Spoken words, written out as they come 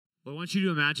Well, I want you to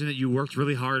imagine that you worked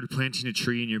really hard planting a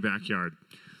tree in your backyard.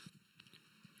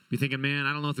 You're thinking, man,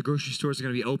 I don't know if the grocery stores are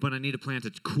going to be open. I need to plant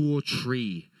a cool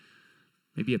tree.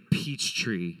 Maybe a peach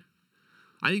tree.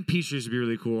 I think peach trees would be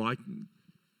really cool. I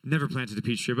never planted a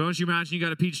peach tree. But once you imagine you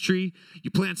got a peach tree, you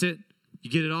plant it,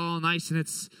 you get it all nice in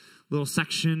its little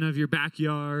section of your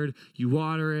backyard, you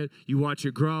water it, you watch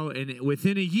it grow, and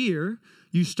within a year,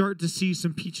 you start to see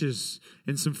some peaches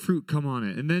and some fruit come on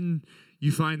it. And then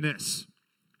you find this.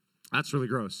 That's really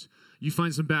gross. You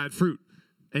find some bad fruit.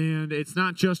 And it's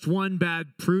not just one bad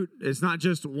fruit. It's not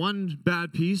just one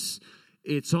bad piece.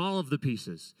 It's all of the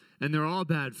pieces. And they're all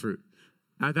bad fruit.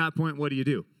 At that point, what do you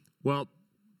do? Well,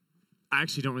 I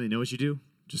actually don't really know what you do.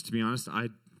 Just to be honest, I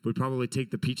would probably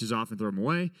take the peaches off and throw them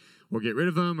away, or get rid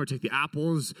of them, or take the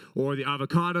apples or the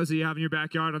avocados that you have in your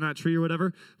backyard on that tree or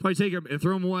whatever. Probably take them and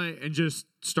throw them away and just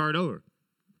start over.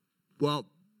 Well,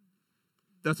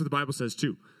 that's what the Bible says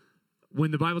too. When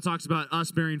the Bible talks about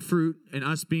us bearing fruit and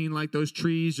us being like those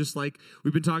trees, just like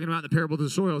we've been talking about in the parable of the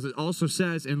soils, it also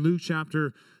says in Luke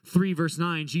chapter 3, verse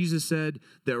 9, Jesus said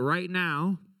that right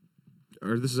now,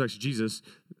 or this is actually Jesus,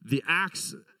 the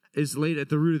axe is laid at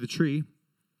the root of the tree.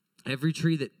 Every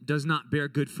tree that does not bear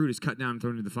good fruit is cut down and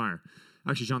thrown into the fire.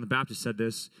 Actually, John the Baptist said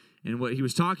this, and what he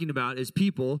was talking about is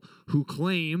people who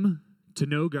claim to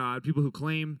know God, people who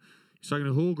claim, he's talking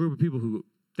to a whole group of people who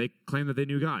they claim that they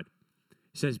knew God.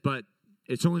 He says, but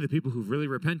it's only the people who've really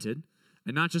repented,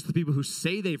 and not just the people who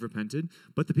say they've repented,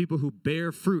 but the people who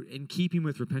bear fruit in keeping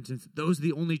with repentance. Those are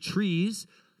the only trees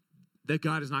that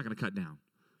God is not going to cut down.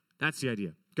 That's the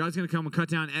idea. God's going to come and cut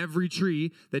down every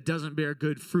tree that doesn't bear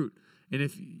good fruit. And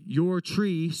if your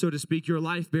tree, so to speak, your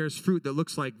life bears fruit that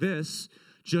looks like this,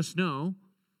 just know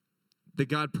that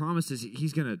God promises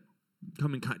he's going to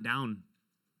come and cut down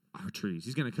our trees.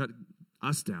 He's going to cut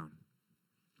us down.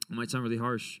 It might sound really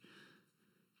harsh.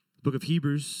 The book of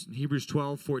Hebrews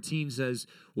 12:14 says,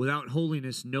 without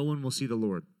holiness, no one will see the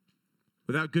Lord.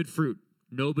 Without good fruit,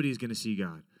 nobody's going to see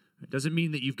God. It doesn't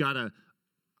mean that you've got to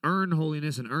earn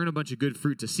holiness and earn a bunch of good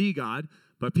fruit to see God,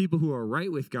 but people who are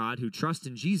right with God, who trust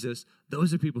in Jesus,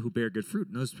 those are people who bear good fruit,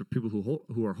 and those are people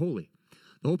who are holy.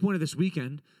 The whole point of this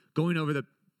weekend, going over the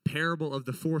parable of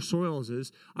the four soils,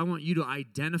 is I want you to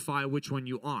identify which one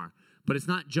you are. But it's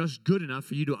not just good enough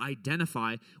for you to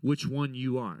identify which one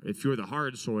you are. If you're the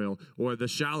hard soil, or the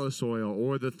shallow soil,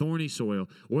 or the thorny soil,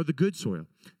 or the good soil.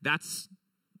 That's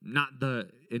not the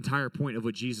entire point of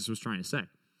what Jesus was trying to say.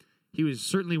 He was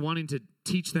certainly wanting to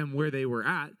teach them where they were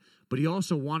at, but he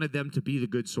also wanted them to be the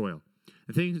good soil.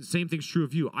 The same thing's true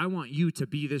of you. I want you to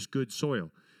be this good soil.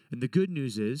 And the good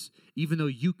news is, even though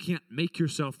you can't make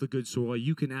yourself the good soil,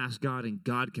 you can ask God, and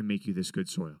God can make you this good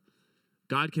soil.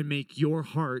 God can make your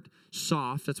heart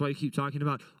soft. That's why I keep talking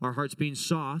about our hearts being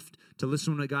soft to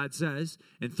listen to what God says.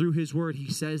 And through his word, he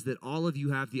says that all of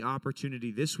you have the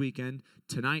opportunity this weekend,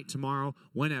 tonight, tomorrow,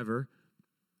 whenever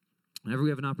we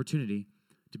have an opportunity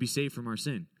to be saved from our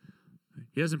sin.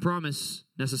 He doesn't promise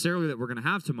necessarily that we're going to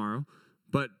have tomorrow,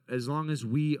 but as long as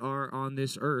we are on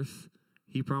this earth,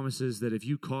 he promises that if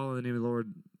you call on the name of the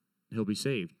Lord, he'll be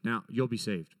saved. Now, you'll be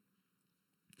saved.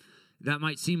 That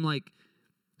might seem like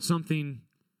something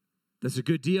that's a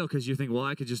good deal because you think, well,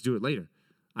 I could just do it later.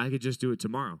 I could just do it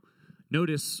tomorrow.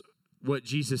 Notice what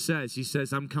Jesus says. He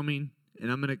says, I'm coming,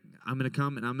 and I'm going to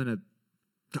come, and I'm going to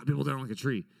cut people down like a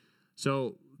tree.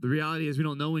 So the reality is we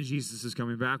don't know when Jesus is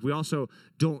coming back. We also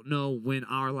don't know when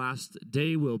our last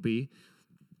day will be.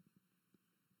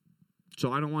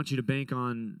 So I don't want you to bank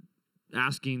on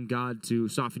asking God to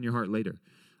soften your heart later.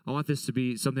 I want this to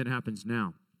be something that happens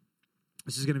now.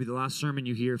 This is going to be the last sermon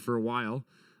you hear for a while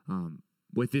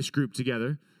with this group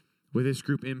together, with this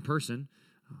group in person.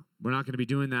 We're not going to be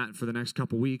doing that for the next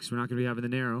couple weeks. We're not going to be having the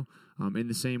narrow in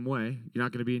the same way. You're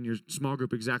not going to be in your small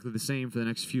group exactly the same for the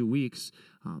next few weeks.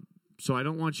 So I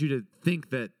don't want you to think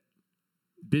that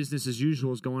business as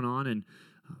usual is going on, and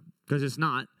because it's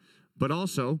not. But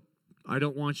also, I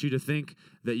don't want you to think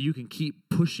that you can keep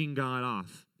pushing God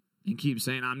off and keep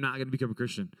saying, I'm not going to become a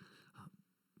Christian.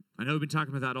 I know we've been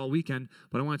talking about that all weekend,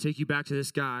 but I want to take you back to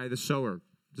this guy, the sower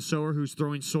who's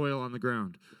throwing soil on the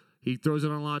ground. He throws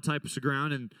it on a lot of types of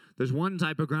ground, and there's one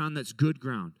type of ground that's good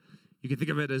ground. You can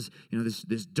think of it as,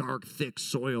 this dark, thick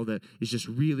soil that is just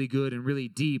really good and really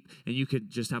deep, and you could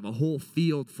just have a whole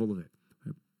field full of it.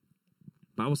 The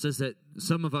Bible says that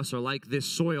some of us are like this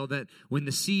soil, that when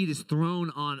the seed is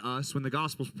thrown on us, when the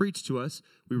gospel's preached to us,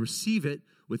 we receive it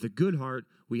with a good heart,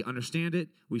 we understand it,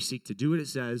 we seek to do what it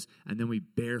says, and then we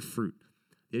bear fruit.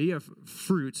 The idea of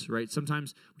fruit, right?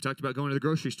 Sometimes we talked about going to the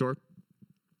grocery store,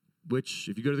 which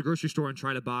if you go to the grocery store and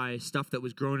try to buy stuff that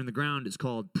was grown in the ground, it's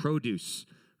called produce,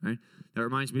 right? That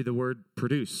reminds me of the word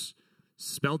produce,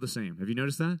 spelled the same. Have you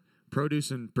noticed that?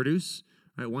 Produce and produce,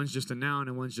 right? One's just a noun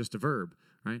and one's just a verb,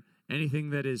 right? Anything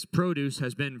that is produce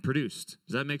has been produced.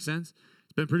 Does that make sense?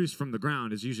 It's been produced from the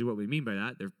ground is usually what we mean by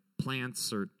that. They're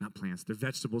plants, or not plants, they're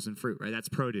vegetables and fruit, right? That's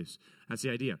produce. That's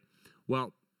the idea.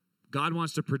 Well, God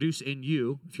wants to produce in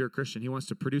you, if you're a Christian, he wants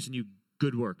to produce in you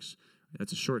good works.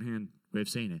 That's a shorthand way of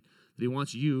saying it. That he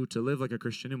wants you to live like a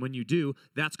Christian, and when you do,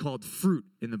 that's called fruit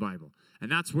in the Bible.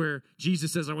 And that's where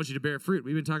Jesus says, I want you to bear fruit.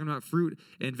 We've been talking about fruit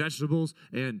and vegetables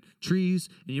and trees,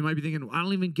 and you might be thinking, well, I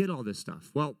don't even get all this stuff.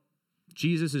 Well,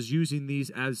 Jesus is using these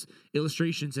as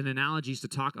illustrations and analogies to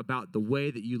talk about the way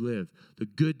that you live, the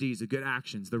good deeds, the good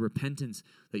actions, the repentance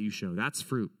that you show. That's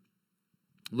fruit.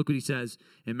 Look what he says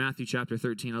in Matthew chapter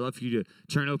 13. I'd love for you to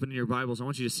turn open in your Bibles. I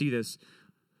want you to see this.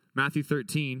 Matthew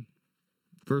 13,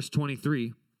 verse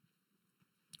 23.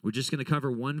 We're just going to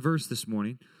cover one verse this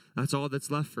morning. That's all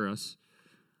that's left for us.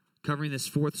 Covering this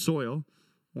fourth soil.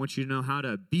 I want you to know how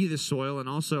to be the soil, and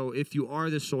also, if you are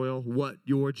the soil, what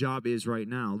your job is right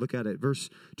now. Look at it. Verse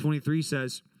 23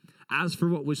 says, as for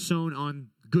what was sown on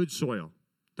good soil,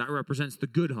 that represents the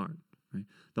good heart, right?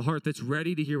 The heart that's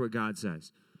ready to hear what God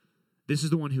says. This is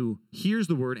the one who hears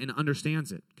the word and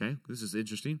understands it, okay? This is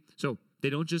interesting. So they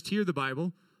don't just hear the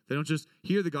Bible. They don't just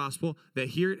hear the gospel. They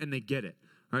hear it and they get it,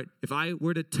 all right? If I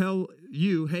were to tell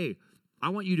you, hey, I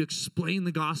want you to explain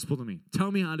the gospel to me.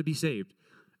 Tell me how to be saved.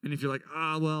 And if you're like,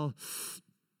 well,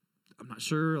 I'm not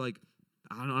sure, like,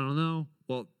 I don't know.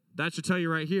 Well, that should tell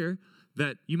you right here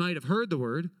that you might have heard the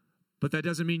word, but that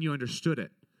doesn't mean you understood it.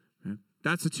 Okay?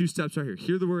 That's the two steps right here.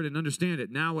 Hear the word and understand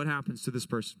it. Now what happens to this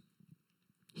person?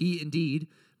 He indeed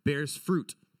bears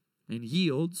fruit and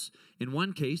yields, in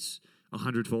one case,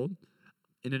 100-fold,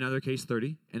 in another case,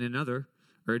 30, and another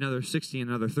 60, and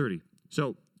another 30.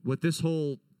 So what this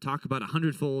whole talk about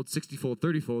 100-fold, 60-fold,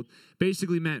 30-fold,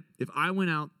 basically meant if I went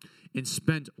out and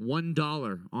spent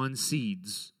 $1 on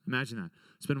seeds, imagine that,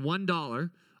 spend $1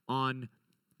 on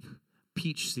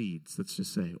peach seeds, let's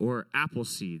just say, or apple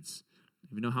seeds. I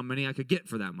don't even know how many I could get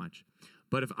for that much.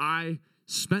 But if I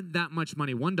spent that much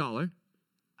money, $1,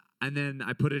 and then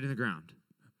I put it in the ground,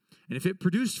 and if it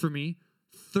produced for me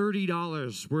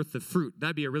 $30 worth of fruit,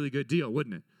 that'd be a really good deal,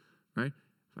 wouldn't it? Right?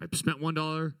 If I spent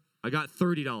 $1, I got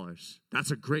 $30.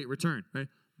 That's a great return, right?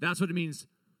 That's what it means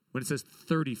when it says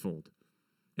 30-fold.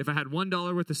 If I had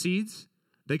 $1 worth of seeds,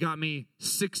 they got me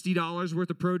 $60 worth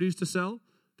of produce to sell,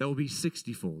 that will be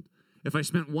 60-fold. If I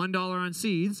spent $1 on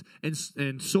seeds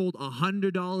and sold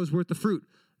 $100 worth of fruit,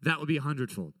 that would be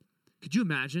 100-fold. Could you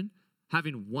imagine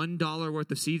having $1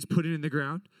 worth of seeds put in the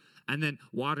ground and then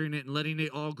watering it and letting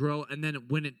it all grow, and then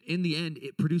in the end,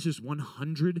 it produces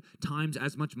 100 times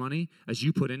as much money as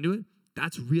you put into it?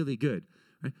 That's really good.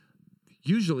 Right?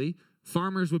 Usually,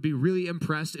 farmers would be really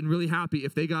impressed and really happy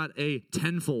if they got a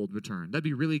 10-fold return. That'd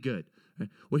be really good. Right?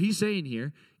 What he's saying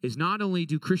here is not only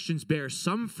do Christians bear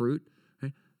some fruit,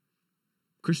 right?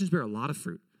 Christians bear a lot of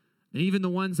fruit. And even the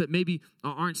ones that maybe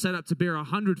aren't set up to bear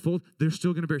 100-fold, they're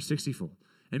still going to bear 60-fold.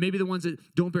 And maybe the ones that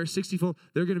don't bear 60-fold,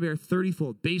 they're going to bear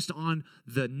 30-fold. Based on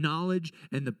the knowledge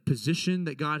and the position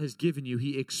that God has given you,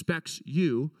 he expects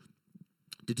you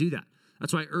to do that.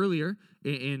 That's why earlier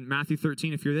in Matthew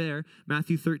 13, if you're there,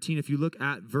 Matthew 13, if you look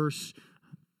at verse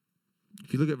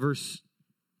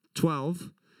 12,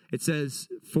 it says,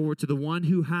 for to the one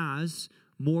who has,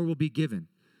 more will be given.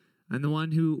 And the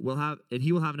one who will have, and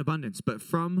he will have an abundance. But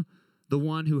from the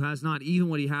one who has not, even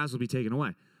what he has will be taken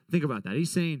away. Think about that.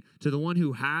 He's saying to the one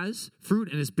who has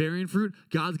fruit and is bearing fruit,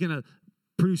 God's going to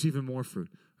produce even more fruit.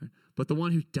 Right? But the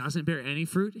one who doesn't bear any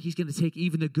fruit, he's going to take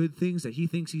even the good things that he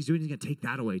thinks he's doing, he's going to take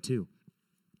that away too.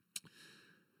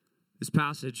 This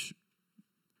passage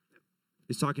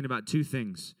is talking about two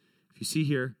things. If you see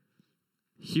here,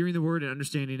 hearing the word and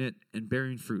understanding it and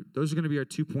bearing fruit. Those are going to be our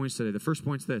 2 points today. The first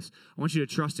point's this. I want you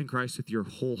to trust in Christ with your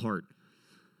whole heart.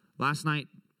 Last night,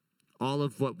 all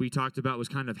of what we talked about was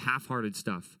kind of half-hearted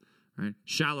stuff, right?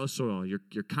 Shallow soil.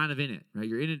 You're kind of in it, right?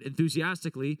 You're in it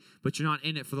enthusiastically, but you're not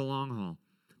in it for the long haul.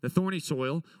 The thorny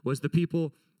soil was the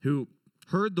people who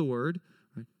heard the word,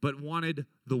 right, but wanted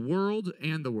the world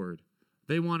and the word.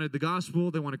 They wanted the gospel,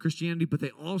 they wanted Christianity, but they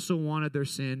also wanted their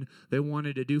sin. They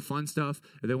wanted to do fun stuff,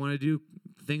 or they wanted to do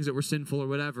things that were sinful or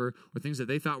whatever, or things that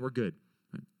they thought were good.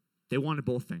 Right? They wanted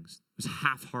both things. It was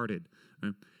half-hearted.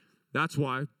 Right? That's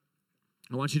why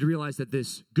I want you to realize that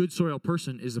this good soil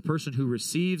person is the person who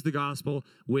receives the gospel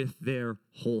with their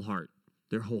whole heart.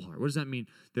 Their whole heart. What does that mean,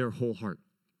 their whole heart?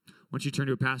 I want you to turn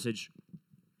to a passage.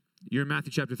 You're in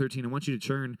Matthew chapter 13. I want you to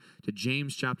turn to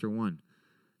James chapter 1.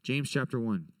 James chapter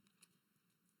 1.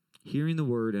 Hearing the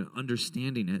word and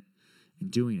understanding it and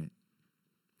doing it.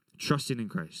 Trusting in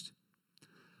Christ.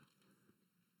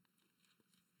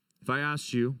 If I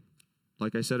asked you,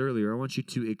 like I said earlier, I want you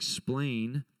to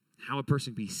explain how a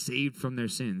person can be saved from their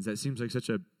sins. That seems like such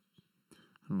a,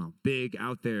 big,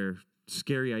 out there,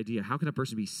 scary idea. How can a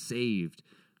person be saved?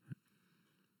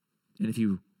 And if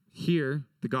you hear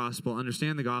the gospel,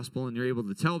 understand the gospel, and you're able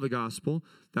to tell the gospel,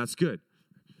 that's good.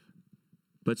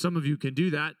 But some of you can do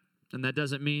that, and that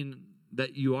doesn't mean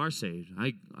that you are saved.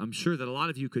 I'm sure that a lot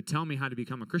of you could tell me how to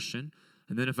become a Christian,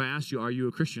 and then if I asked you, are you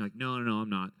a Christian? You're like, no, I'm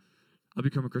not. I'll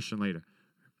become a Christian later.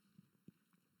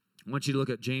 I want you to look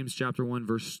at James chapter 1,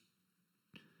 let's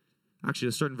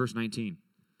start in verse 19.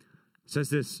 It says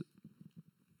this,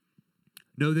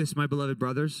 "Know this, my beloved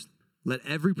brothers, let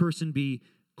every person be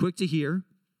quick to hear,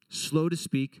 slow to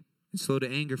speak, and slow to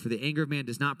anger, for the anger of man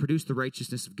does not produce the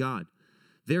righteousness of God.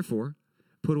 Therefore,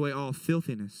 put away all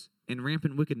filthiness and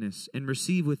rampant wickedness, and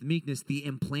receive with meekness the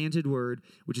implanted word,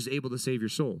 which is able to save your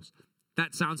souls."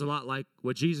 That sounds a lot like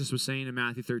what Jesus was saying in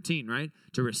Matthew 13, right?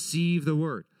 To receive the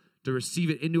word, to receive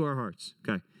it into our hearts.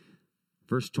 Okay.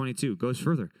 Verse 22 goes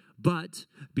further. "But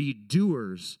be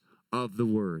doers of the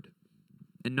word,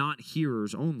 and not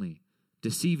hearers only,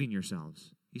 deceiving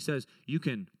yourselves." He says you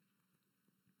can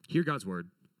hear God's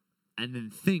word and then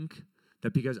think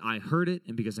that because I heard it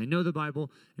and because I know the Bible,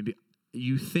 and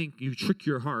you trick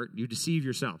your heart, you deceive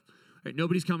yourself. Right?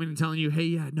 Nobody's coming and telling you, hey,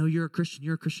 yeah, no, you're a Christian,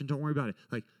 don't worry about it.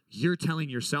 Like, you're telling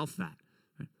yourself that.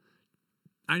 Right?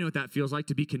 I know what that feels like,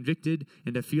 to be convicted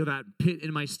and to feel that pit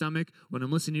in my stomach when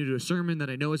I'm listening to a sermon that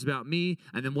I know is about me,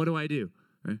 and then what do I do?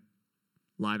 Right?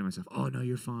 Lie to myself. Oh, no,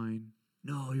 you're fine.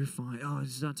 No, you're fine. Oh,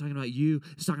 this is not talking about you.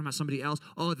 It's talking about somebody else.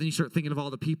 Oh, then you start thinking of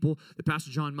all the people that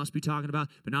Pastor John must be talking about,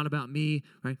 but not about me,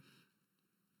 right?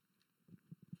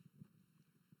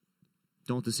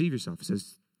 Don't deceive yourself. It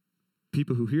says,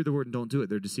 people who hear the word and don't do it,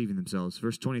 they're deceiving themselves.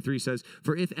 Verse 23 says,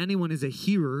 "For if anyone is a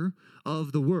hearer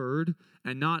of the word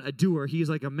and not a doer, he is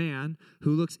like a man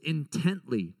who looks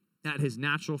intently at his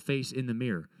natural face in the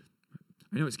mirror."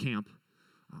 I know it's camp,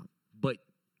 but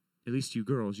at least you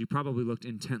girls, you probably looked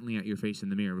intently at your face in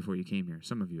the mirror before you came here.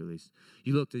 Some of you, at least.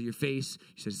 You looked at your face.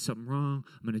 You said, something wrong.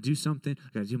 I'm going to do something. I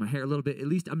got to do my hair a little bit. At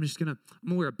least I'm going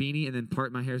to wear a beanie and then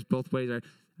part my hairs both ways.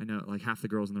 I know like half the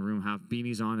girls in the room have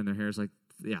beanies on and their hair's like,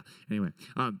 yeah. Anyway,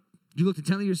 you looked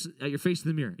intently at your face in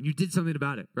the mirror and you did something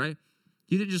about it, right?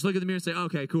 You didn't just look at the mirror and say,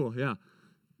 okay, cool, yeah,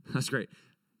 that's great.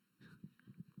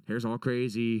 Hair's all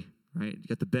crazy, right? You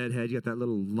got the bed head, you got that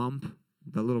little lump,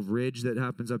 that little ridge that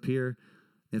happens up here.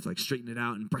 You have to like straighten it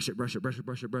out and brush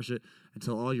it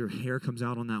until all your hair comes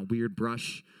out on that weird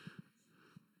brush.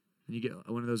 And you get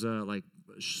one of those like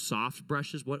soft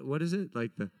brushes. What is it?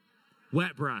 Like the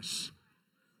wet brush.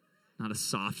 Not a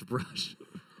soft brush.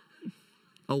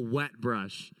 A wet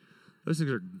brush. Those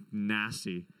things are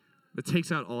nasty. It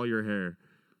takes out all your hair,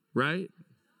 right?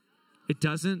 It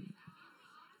doesn't.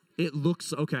 It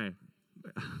looks okay.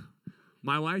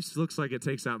 My wife's looks like it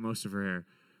takes out most of her hair.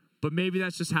 But maybe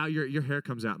that's just how your hair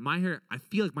comes out. My hair, I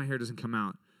feel like my hair doesn't come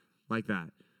out like that.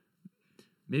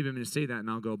 Maybe I'm going to say that and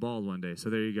I'll go bald one day. So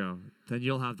there you go. Then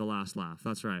you'll have the last laugh.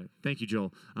 That's right. Thank you,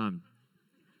 Joel.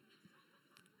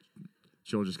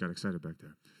 Joel just got excited back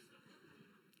there.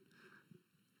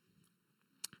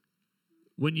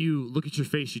 When you look at your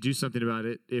face, you do something about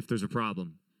it if there's a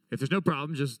problem. If there's no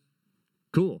problem, just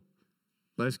cool.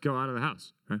 Let's go out of the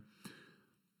house. Right?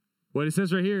 What it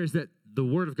says right here is that the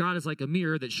word of God is like a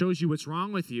mirror that shows you what's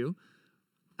wrong with you,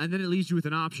 and then it leaves you with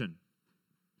an option.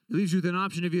 It leaves you with an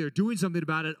option of either doing something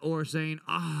about it or saying,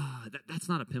 that's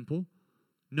not a pimple.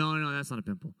 No, that's not a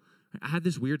pimple. I had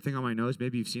this weird thing on my nose.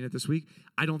 Maybe you've seen it this week.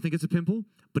 I don't think it's a pimple,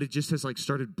 but it just has like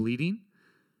started bleeding.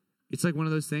 It's like one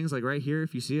of those things, like right here,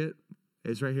 if you see it,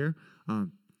 it's right here.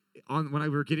 When we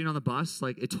were getting on the bus,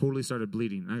 like it totally started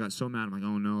bleeding. And I got so mad. I'm like,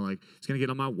 oh no, like it's gonna get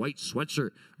on my white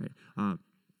sweatshirt. Right?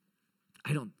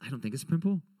 I don't think it's a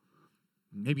pimple.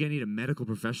 Maybe I need a medical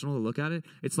professional to look at it.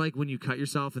 It's like when you cut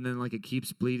yourself and then like it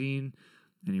keeps bleeding.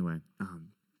 Anyway,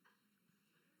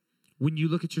 when you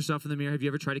look at yourself in the mirror, have you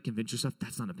ever tried to convince yourself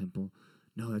that's not a pimple?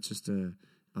 No, that's just oh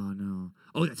no.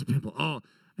 Oh, that's a pimple. Oh,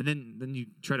 and then you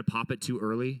try to pop it too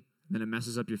early. And then it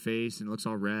messes up your face and it looks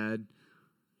all red.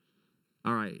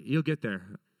 All right, you'll get there.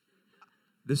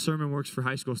 This sermon works for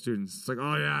high school students. It's like,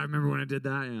 oh yeah, I remember when I did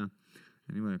that. Yeah.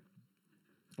 Anyway.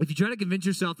 If you try to convince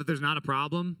yourself that there's not a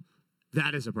problem,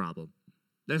 that is a problem.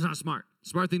 That's not smart.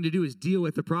 Smart thing to do is deal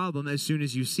with the problem as soon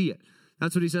as you see it.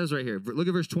 That's what he says right here. Look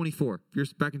at verse 24. You're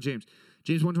back in James.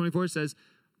 James 1:24 says,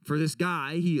 "For this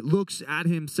guy, he looks at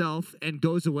himself and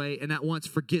goes away and at once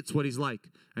forgets what he's like."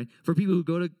 Right? For people who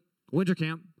go to winter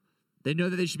camp, they know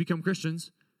that they should become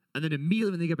Christians, and then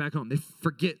immediately when they get back home, they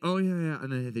forget, oh yeah,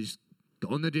 and then they just go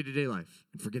on their day-to-day life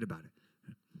and forget about it.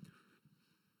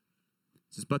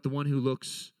 It says, but the one who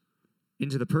looks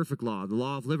into the perfect law, the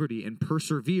law of liberty, and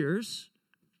perseveres,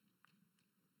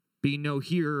 being no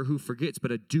hearer who forgets,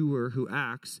 but a doer who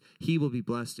acts, he will be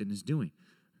blessed in his doing.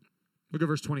 Look at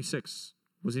verse 26.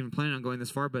 Wasn't even planning on going this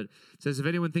far, but it says, if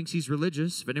anyone thinks he's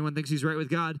religious, if anyone thinks he's right with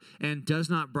God, and does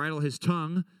not bridle his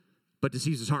tongue, but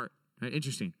deceives his heart. Right?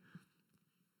 Interesting.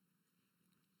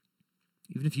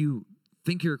 Even if you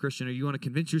think you're a Christian or you want to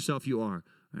convince yourself you are,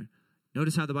 right?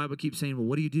 Notice how the Bible keeps saying, well,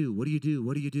 what do you do? What do you do?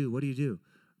 What do you do? What do you do?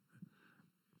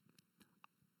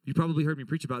 You probably heard me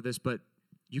preach about this, but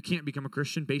you can't become a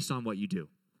Christian based on what you do.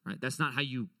 Right? That's not how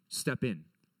you step in.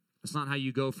 That's not how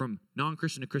you go from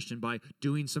non-Christian to Christian by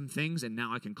doing some things and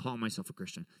now I can call myself a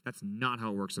Christian. That's not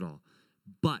how it works at all.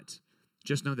 But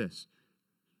just know this.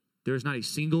 There is not a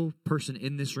single person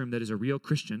in this room that is a real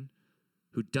Christian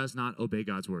who does not obey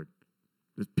God's word.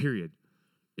 Period.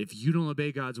 If you don't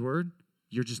obey God's word,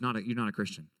 you're not a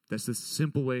Christian. That's the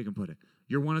simple way you can put it.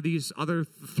 You're one of these other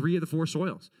three of the four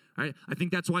soils. Right? I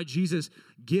think that's why Jesus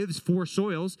gives four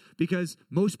soils, because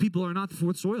most people are not the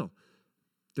fourth soil.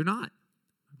 They're not.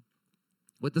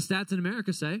 What the stats in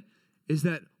America say is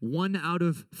that 1 out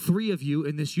of 3 of you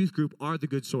in this youth group are the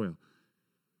good soil.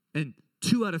 And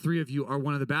 2 out of 3 of you are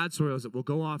one of the bad soils that will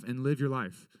go off and live your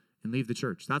life and leave the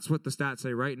church. That's what the stats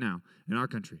say right now in our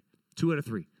country. 2 out of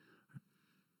 3.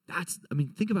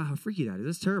 Think about how freaky that is.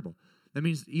 That's terrible. That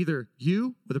means either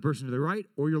you or the person to the right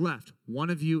or your left. One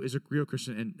of you is a real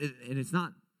Christian. And it's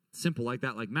not simple like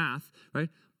that, like math, right?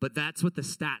 But that's what the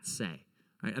stats say.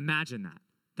 Right? Imagine that.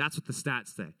 That's what the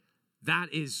stats say.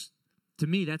 That is, to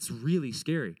me, that's really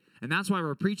scary. And that's why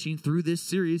we're preaching through this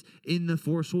series in the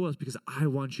four soils, because I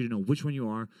want you to know which one you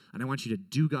are, and I want you to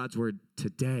do God's word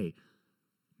today.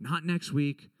 Not next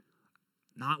week,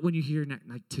 not when you hear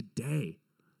like today.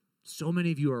 So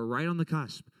many of you are right on the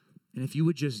cusp. And if you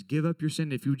would just give up your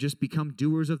sin, if you would just become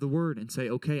doers of the word and say,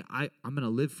 okay, I'm going to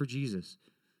live for Jesus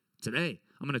today.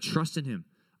 I'm going to trust in him.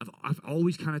 I've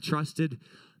always kind of trusted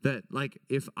that, like,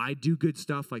 if I do good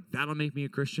stuff, like, that'll make me a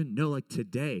Christian. No, like,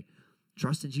 today,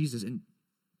 trust in Jesus, and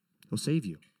he'll save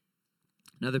you.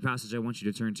 Another passage I want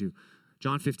you to turn to,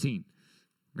 John 15.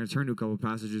 We're going to turn to a couple of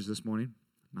passages this morning,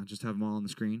 not just have them all on the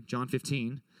screen. John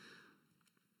 15,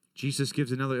 Jesus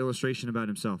gives another illustration about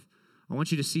himself. I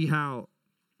want you to see how,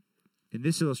 in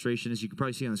this illustration, as you can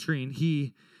probably see on the screen,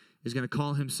 he is going to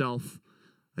call himself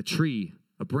a tree,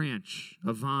 a branch,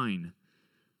 a vine.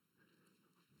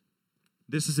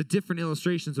 This is a different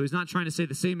illustration, so he's not trying to say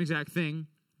the same exact thing,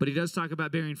 but he does talk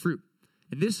about bearing fruit.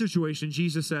 In this situation,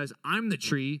 Jesus says, I'm the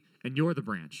tree and you're the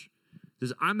branch. He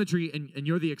says, I'm the tree and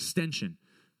you're the extension.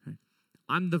 Right?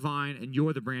 I'm the vine and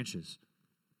you're the branches.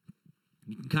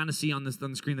 You can kind of see on the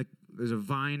screen that there's a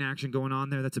vine action going on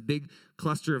there. That's a big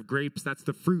cluster of grapes. That's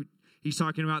the fruit he's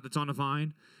talking about that's on a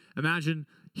vine. Imagine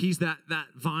he's that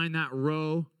vine, that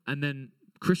row, and then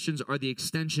Christians are the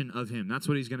extension of him. That's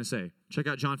what he's going to say. Check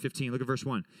out John 15. Look at verse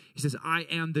 1. He says, I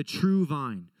am the true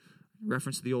vine.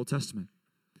 Reference to the Old Testament.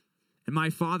 And my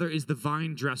Father is the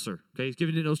vine dresser. Okay, he's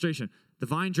giving an illustration. The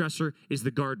vine dresser is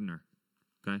the gardener.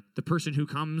 Okay, the person who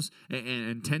comes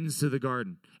and tends to the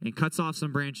garden and cuts off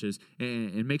some branches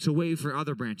and makes a way for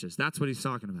other branches. That's what he's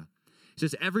talking about. He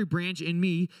says, every branch in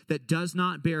me that does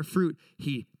not bear fruit,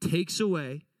 he takes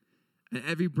away. And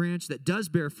every branch that does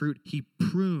bear fruit, he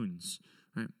prunes.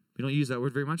 Right? We don't use that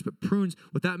word very much, but prunes,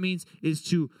 what that means is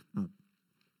to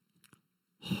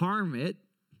harm it.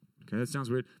 Okay, that sounds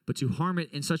weird, but to harm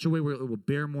it in such a way where it will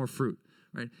bear more fruit.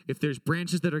 Right? If there's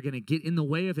branches that are going to get in the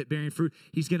way of it bearing fruit,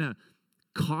 he's going to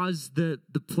cause the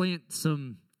plant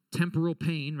some temporal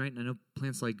pain. Right? And I know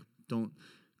plants don't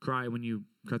cry when you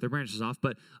cut their branches off,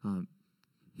 but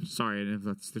sorry if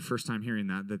that's the first time hearing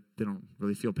that they don't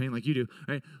really feel pain like you do.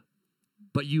 Right?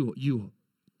 But you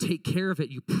take care of it,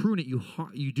 you prune it,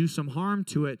 you do some harm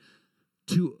to it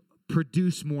to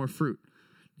produce more fruit.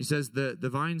 He says the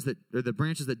vines or the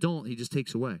branches that don't, he just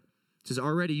takes away. He says,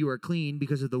 already you are clean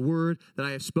because of the word that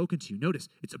I have spoken to you. Notice,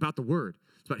 it's about the word.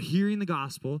 It's about hearing the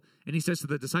gospel. And he says to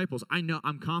the disciples,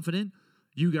 I'm confident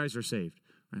you guys are saved.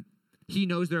 Right? He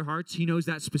knows their hearts. He knows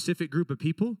that specific group of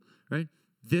people. Right?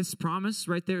 This promise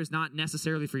right there is not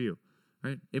necessarily for you.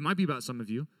 Right? It might be about some of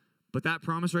you. But that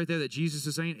promise right there that Jesus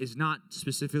is saying is not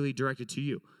specifically directed to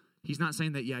you. He's not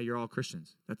saying that, you're all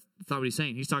Christians. That's not what he's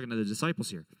saying. He's talking to the disciples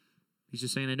here. He's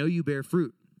just saying, I know you bear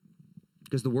fruit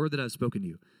because the word that I've spoken to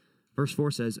you. Verse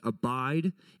 4 says,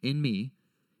 abide in me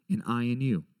and I in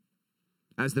you.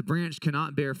 As the branch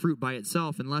cannot bear fruit by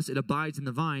itself unless it abides in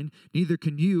the vine, neither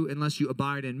can you unless you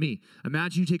abide in me.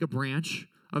 Imagine you take a branch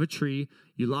of a tree,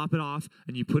 you lop it off,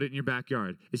 and you put it in your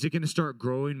backyard. Is it going to start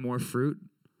growing more fruit?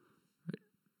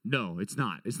 No, it's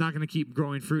not. It's not going to keep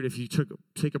growing fruit if you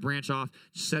take a branch off,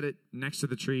 set it next to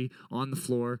the tree on the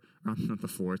floor. Or not the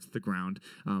floor, it's the ground.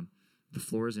 The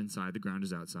floor is inside, the ground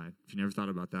is outside. If you never thought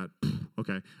about that,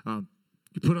 okay.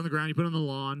 You put it on the ground, you put it on the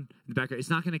lawn, in the backyard. It's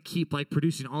not going to keep like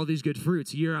producing all these good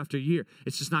fruits year after year.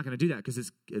 It's just not going to do that because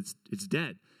it's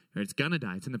dead. Or it's going to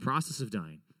die. It's in the process of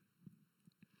dying.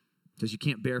 Because you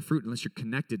can't bear fruit unless you're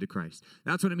connected to Christ.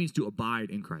 That's what it means to abide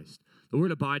in Christ. The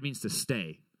word abide means to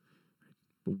stay.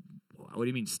 But what do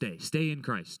you mean stay? Stay in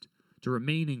Christ. To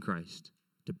remain in Christ.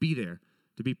 To be there.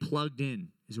 To be plugged in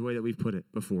is the way that we've put it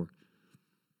before.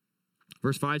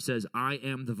 Verse 5 says, I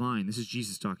am the vine. This is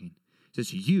Jesus talking. It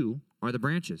says, you are the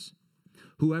branches.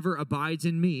 Whoever abides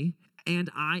in me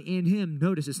and I in him.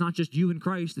 Notice, it's not just you in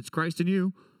Christ. It's Christ in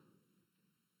you.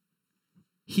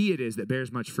 He it is that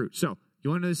bears much fruit. So, you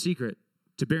want to know the secret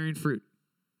to bearing fruit?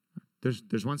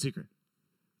 There's one secret.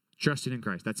 Trusting in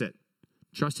Christ. That's it.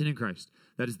 Trusting in Christ.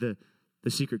 That is the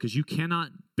secret. Because you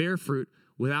cannot bear fruit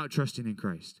without trusting in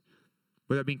Christ.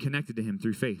 Without being connected to him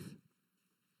through faith.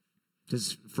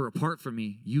 Because for apart from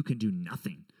me, you can do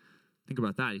nothing. Think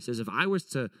about that. He says, if I was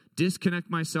to disconnect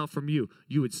myself from you,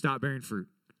 you would stop bearing fruit.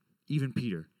 Even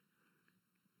Peter.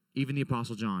 Even the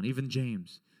Apostle John. Even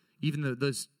James. Even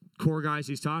those core guys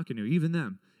he's talking to. Even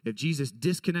them. If Jesus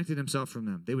disconnected himself from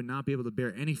them, they would not be able to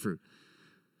bear any fruit.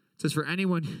 It says, if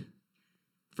anyone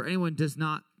does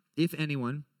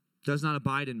not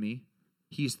abide in me,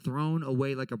 he is thrown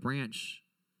away like a branch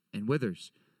and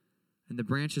withers. And the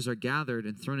branches are gathered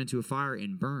and thrown into a fire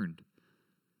and burned.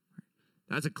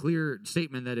 That's a clear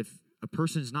statement that if a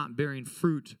person is not bearing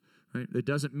fruit, right, it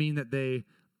doesn't mean that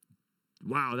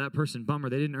that person, bummer,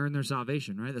 they didn't earn their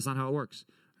salvation, right? That's not how it works.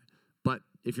 But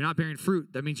if you're not bearing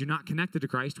fruit, that means you're not connected to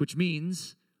Christ, which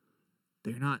means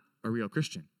that you're not a real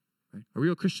Christian. Right? A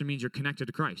real Christian means you're connected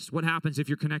to Christ. What happens if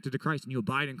you're connected to Christ and you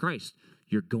abide in Christ?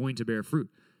 You're going to bear fruit.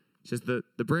 He says the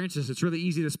branches, it's really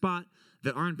easy to spot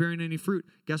that aren't bearing any fruit.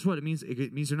 Guess what? It means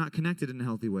they're not connected in a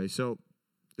healthy way. So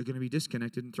they're going to be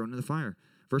disconnected and thrown into the fire.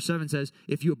 Verse 7 says,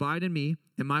 if you abide in me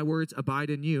and my words abide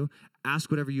in you,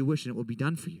 ask whatever you wish and it will be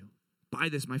done for you. By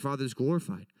this my Father is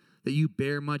glorified, that you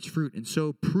bear much fruit and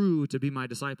so prove to be my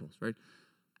disciples, right?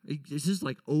 It's just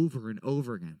like over and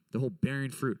over again, the whole bearing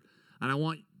fruit. And I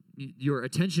want your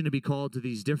attention to be called to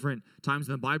these different times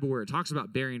in the Bible where it talks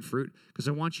about bearing fruit, because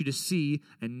I want you to see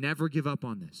and never give up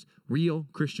on this. Real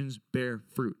Christians bear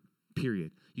fruit,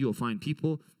 period. You will find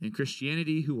people in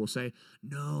Christianity who will say,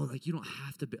 no, like you don't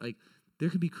have to be, like there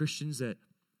can be Christians that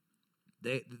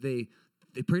they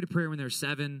prayed a prayer when they're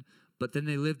 7, but then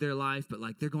they live their life, but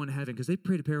like they're going to heaven because they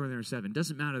prayed a prayer when they were 7.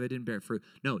 Doesn't matter, they didn't bear fruit.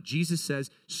 No, Jesus says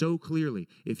so clearly,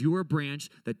 if you are a branch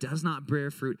that does not bear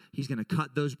fruit, he's going to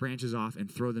cut those branches off and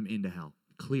throw them into hell.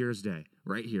 Clear as day.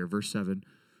 Right here, verse 7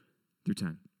 through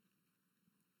 10.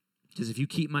 It says, if you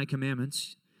keep my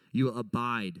commandments, you will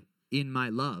abide in my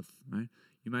love. Right?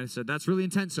 You might have said, that's really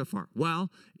intense so far.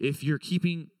 Well, if you're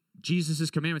keeping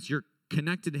Jesus' commandments, you're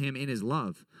connected to him in his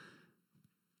love.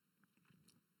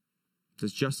 It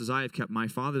says, just as I have kept my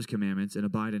Father's commandments and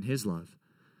abide in his love.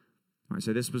 All right,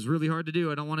 so this was really hard to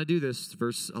do. I don't want to do this.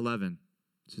 Verse 11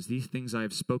 it says, these things I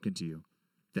have spoken to you,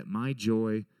 that my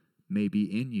joy may be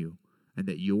in you, and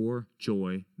that your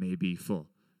joy may be full.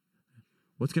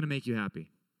 What's going to make you happy?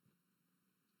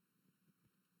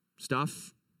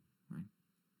 Stuff, right?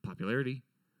 Popularity,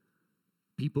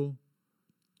 people,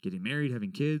 getting married,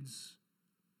 having kids.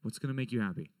 What's going to make you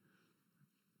happy?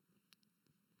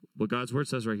 What God's word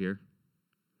says right here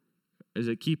is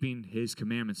that keeping his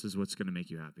commandments is what's going to make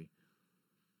you happy.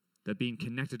 That being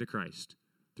connected to Christ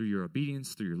through your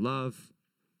obedience, through your love,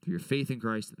 through your faith in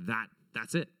Christ,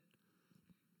 that's it.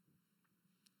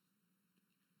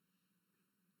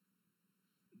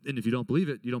 And if you don't believe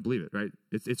it, you don't believe it, right?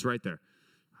 It's right there.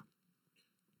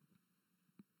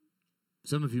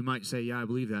 Some of you might say, yeah, I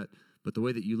believe that, but the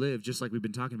way that you live, just like we've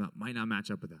been talking about, might not match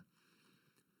up with that.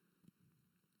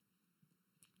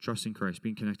 Trusting Christ,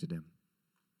 being connected to him.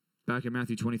 Back in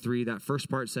Matthew 23, that first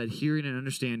part said hearing and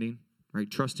understanding, right?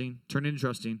 Trusting, turning into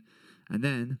trusting, and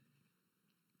then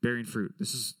bearing fruit.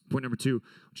 This is point number 2. I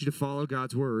want you to follow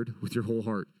God's word with your whole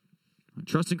heart.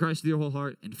 Trust in Christ with your whole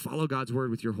heart and follow God's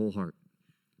word with your whole heart.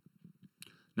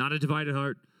 Not a divided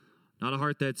heart, not a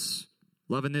heart that's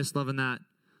loving this, loving that.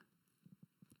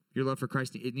 Your love for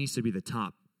Christ, it needs to be the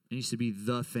top. It needs to be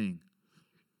the thing.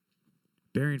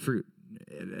 Bearing fruit.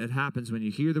 It happens when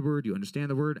you hear the word, you understand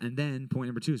the word, and then point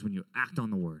number 2 is when you act on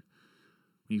the word.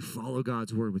 When you follow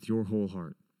God's word with your whole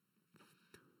heart.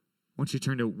 I want you to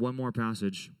turn to one more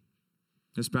passage.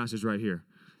 This passage right here.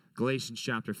 Galatians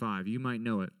chapter 5. You might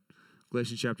know it.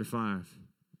 Galatians chapter 5.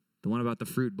 The one about the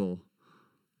fruit bowl.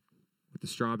 with the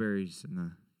strawberries and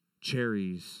the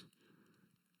cherries.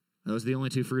 Those are the only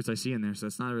two fruits I see in there, so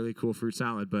it's not a really cool fruit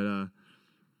salad, but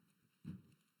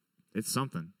it's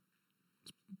something.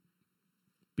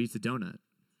 Beats a donut.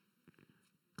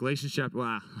 Galatians chapter,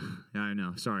 yeah, I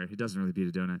know. Sorry, it doesn't really beat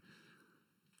a donut.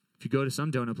 If you go to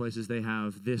some donut places, they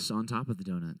have this on top of the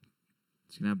donut.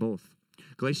 So you can have both.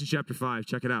 Galatians chapter 5,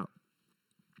 check it out.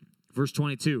 Verse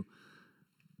 22.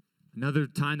 Another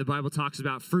time the Bible talks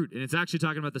about fruit, and it's actually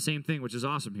talking about the same thing, which is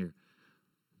awesome here.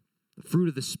 The fruit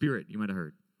of the Spirit, you might have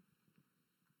heard.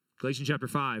 Galatians chapter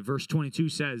 5, verse 22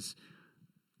 says,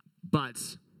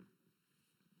 but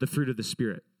the fruit of the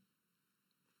Spirit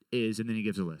is, and then he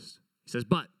gives a list. He says,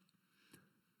 but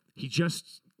he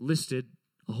just listed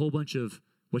a whole bunch of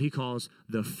what he calls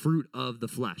the fruit of the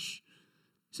flesh.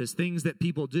 He says things that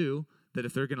people do that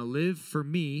if they're going to live for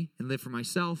me and live for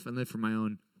myself and live for my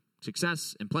own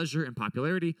success and pleasure and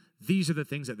popularity, these are the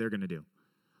things that they're going to do.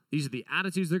 These are the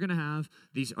attitudes they're going to have.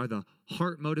 These are the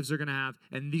heart motives they're going to have.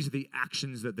 And these are the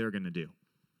actions that they're going to do.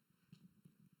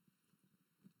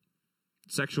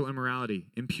 Sexual immorality,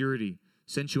 impurity,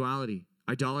 sensuality,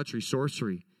 idolatry,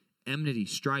 sorcery, enmity,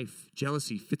 strife,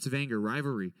 jealousy, fits of anger,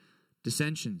 rivalry,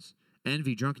 dissensions,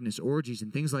 envy, drunkenness, orgies,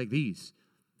 and things like these.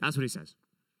 That's what he says.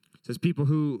 He says people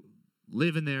who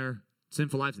live in their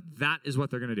sinful lives, that is what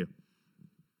they're going to do.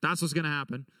 That's what's going to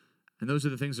happen. And those are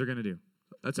the things they're going to do.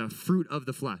 That's a fruit of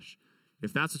the flesh.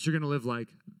 If that's what you're going to live like,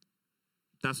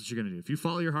 that's what you're going to do. If you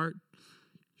follow your heart,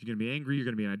 you're going to be angry, you're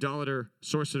going to be an idolater,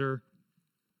 sorcerer,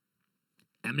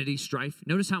 enmity, strife.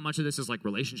 Notice how much of this is like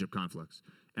relationship conflicts.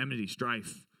 Enmity,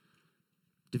 strife,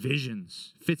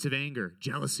 divisions, fits of anger,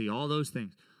 jealousy, all those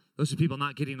things. Those are people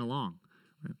not getting along.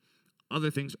 Right? Other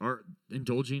things are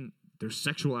indulging their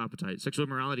sexual appetite, sexual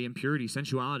immorality, impurity,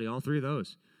 sensuality, all three of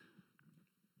those.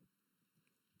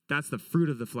 That's the fruit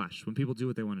of the flesh, when people do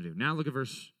what they want to do. Now look at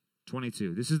verse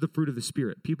 22. This is the fruit of the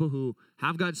Spirit. People who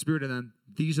have God's Spirit in them,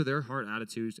 these are their heart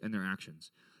attitudes and their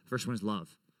actions. The first one is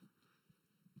love.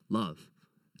 Love.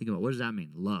 Think about, what does that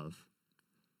mean? Love.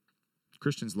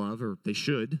 Christians love, or they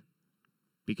should,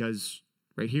 because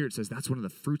right here it says that's one of the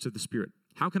fruits of the Spirit.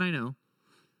 How can I know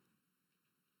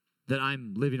that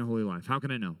I'm living a holy life? How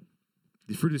can I know?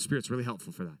 The fruit of the Spirit is really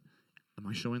helpful for that. Am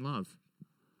I showing love?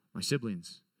 My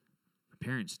siblings, my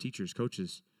parents, teachers,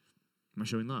 coaches, am I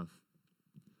showing love?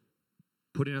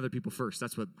 Putting other people first.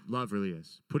 That's what love really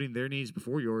is. Putting their needs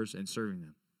before yours and serving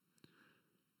them.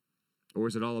 Or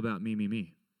is it all about me, me,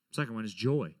 me? Second one is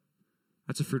joy.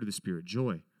 That's a fruit of the Spirit,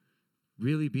 joy.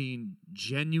 Really being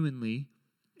genuinely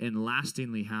and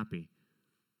lastingly happy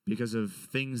because of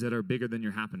things that are bigger than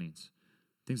your happenings,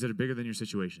 things that are bigger than your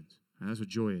situations. And that's what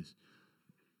joy is.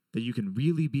 That you can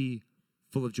really be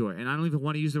full of joy. And I don't even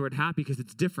want to use the word happy because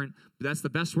it's different, but that's the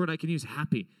best word I can use,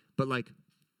 happy. But like,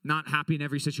 not happy in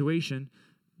every situation,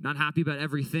 not happy about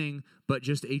everything, but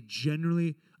just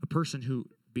generally a person who,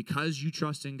 because you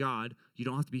trust in God, you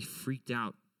don't have to be freaked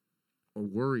out or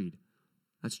worried.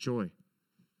 That's joy.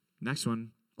 Next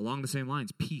one, along the same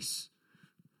lines, peace.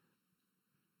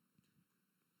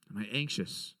 Am I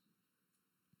anxious?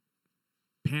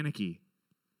 Panicky?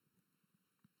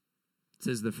 It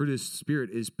says the fruit of the Spirit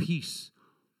is peace.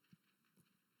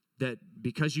 That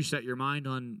because you set your mind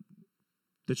on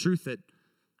the truth that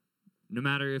no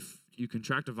matter if you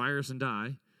contract a virus and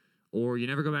die, or you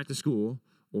never go back to school,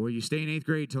 or you stay in 8th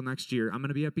grade till next year, I'm going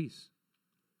to be at peace.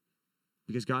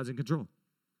 Because God's in control.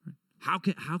 Right? How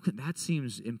can that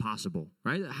seems impossible,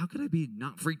 right? How could I be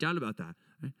not freaked out about that?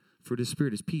 Right? Fruit of the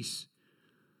Spirit is peace.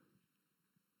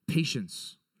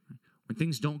 Patience. Right? When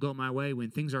things don't go my way, when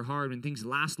things are hard, when things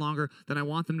last longer than I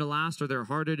want them to last, or they're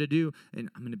harder to do, and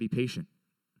I'm going to be patient.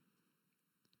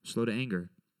 Slow to anger.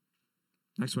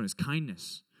 Next one is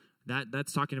kindness.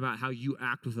 That's talking about how you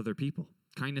act with other people.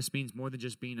 Kindness means more than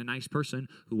just being a nice person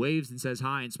who waves and says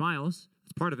hi and smiles.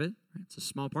 It's part of it. Right? It's a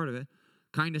small part of it.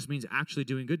 Kindness means actually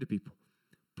doing good to people,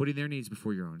 putting their needs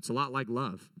before your own. It's a lot like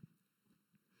love.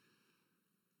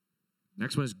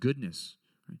 Next one is goodness.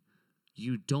 Right?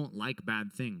 You don't like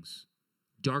bad things,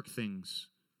 dark things,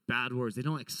 bad words. They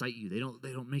don't excite you. They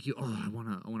don't make you, oh, I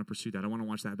want to pursue that. I want to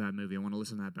watch that bad movie. I want to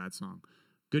listen to that bad song.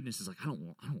 Goodness is like, I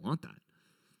don't want that.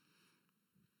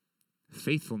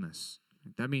 Faithfulness.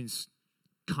 That means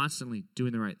constantly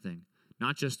doing the right thing.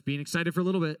 Not just being excited for a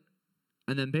little bit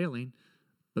and then bailing,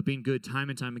 but being good time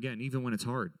and time again, even when it's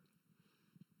hard.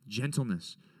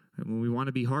 Gentleness. When we want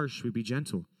to be harsh, we be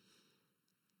gentle.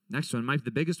 Next one might be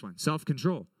the biggest one,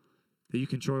 self-control. That you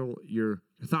control your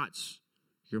thoughts,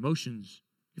 your emotions,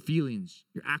 your feelings,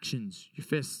 your actions, your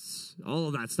fists, all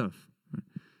of that stuff. Right?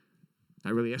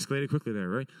 That really escalated quickly there,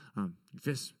 right? Your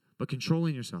fists, but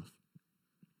controlling yourself.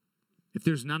 If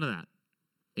there's none of that,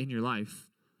 in your life.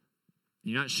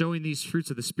 You're not showing these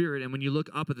fruits of the Spirit, and when you look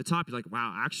up at the top, you're like,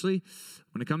 wow, actually,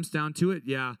 when it comes down to it,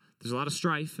 yeah, there's a lot of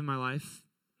strife in my life,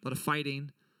 a lot of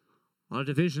fighting, a lot of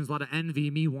divisions, a lot of envy,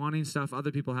 me wanting stuff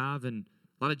other people have, and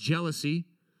a lot of jealousy,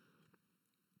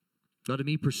 a lot of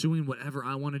me pursuing whatever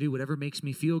I want to do, whatever makes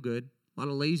me feel good, a lot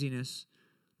of laziness,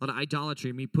 a lot of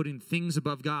idolatry, me putting things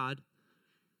above God,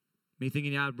 me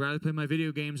thinking, yeah, I'd rather play my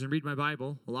video games and read my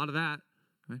Bible, a lot of that,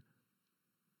 right?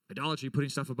 Idolatry, putting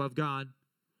stuff above God.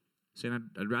 Saying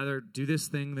I'd rather do this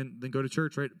thing than go to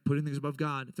church, right? Putting things above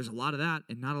God. If there's a lot of that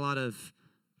and not a lot of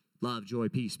love, joy,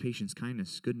 peace, patience,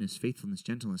 kindness, goodness, faithfulness,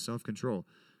 gentleness, self-control,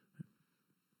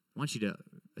 I want you to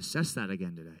assess that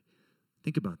again today.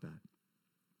 Think about that.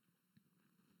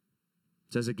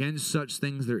 It says, against such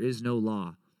things there is no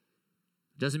law.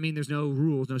 It doesn't mean there's no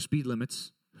rules, no speed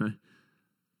limits. Right?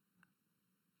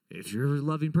 If you're a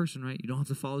loving person, right, you don't have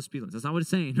to follow speed limits. That's not what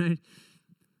it's saying, right?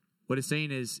 What it's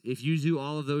saying is, if you do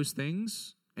all of those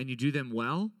things and you do them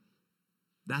well,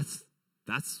 that's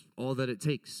all that it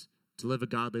takes to live a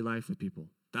godly life with people.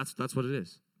 That's what it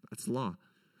is. That's the law.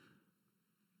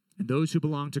 And those who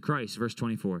belong to Christ, verse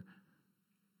 24,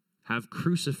 have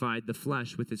crucified the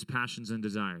flesh with its passions and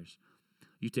desires.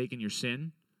 You've taken your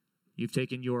sin. You've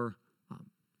taken your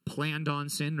planned on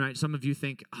sin, right? Some of you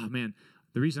think, oh man,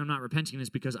 the reason I'm not repenting is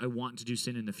because I want to do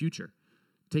sin in the future.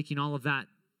 Taking all of that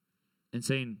and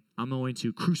saying, I'm going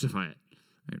to crucify it.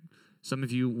 Right? Some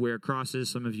of you wear crosses.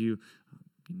 Some of you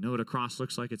know what a cross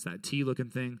looks like. It's that T-looking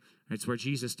thing. Right? It's where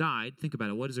Jesus died. Think about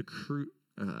it. What is a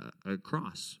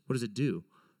cross? What does it do?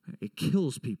 Right? It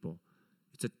kills people.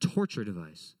 It's a torture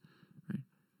device. Right?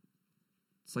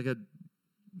 It's like a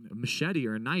machete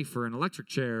or a knife or an electric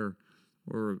chair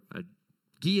or a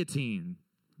guillotine.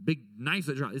 Big knife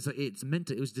that drops.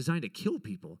 It was designed to kill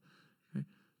people. Right?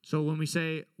 So when we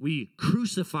say we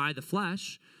crucify the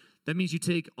flesh, that means you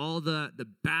take all the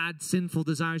bad, sinful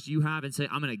desires you have and say,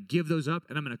 I'm going to give those up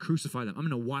and I'm going to crucify them. I'm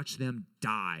going to watch them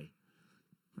die.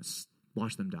 Let's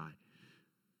watch them die.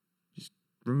 Just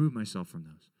remove myself from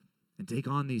those and take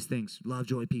on these things. Love,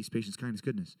 joy, peace, patience, kindness,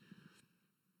 goodness.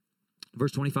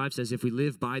 Verse 25 says, if we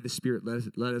live by the Spirit,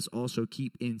 let us also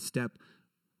keep in step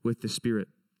with the Spirit.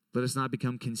 Let us not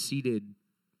become conceited,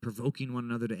 provoking one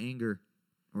another to anger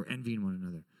or envying one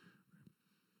another.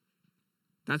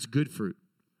 That's good fruit.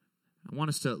 I want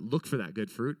us to look for that good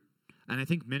fruit. And I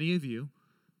think many of you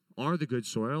are the good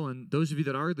soil. And those of you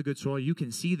that are the good soil, you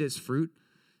can see this fruit.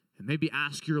 And maybe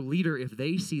ask your leader if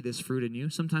they see this fruit in you.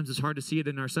 Sometimes it's hard to see it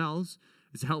in ourselves.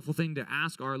 It's a helpful thing to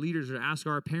ask our leaders or ask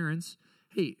our parents,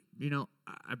 hey,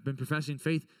 I've been professing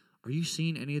faith. Are you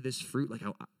seeing any of this fruit? Like,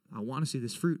 I want to see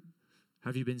this fruit.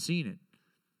 Have you been seeing it?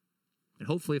 And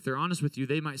hopefully, if they're honest with you,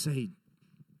 they might say,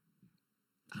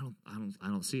 I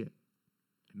don't see it.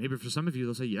 And maybe for some of you,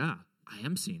 they'll say, yeah, I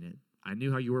am seeing it. I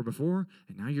knew how you were before,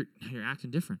 and now you're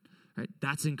acting different. Right?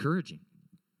 That's encouraging.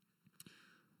 I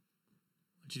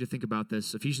want you to think about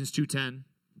this. Ephesians 2:10.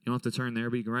 You don't have to turn there,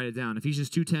 but you can write it down. Ephesians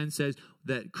 2:10 says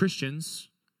that Christians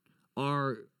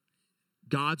are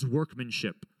God's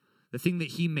workmanship, the thing that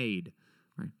He made.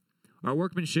 Right? Our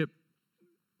workmanship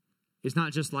is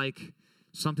not just like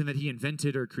something that He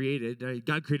invented or created.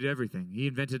 God created everything. He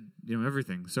invented,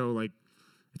 everything. So,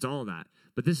 it's all of that.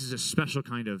 But this is a special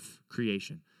kind of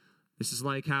creation. This is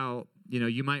like how,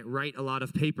 you might write a lot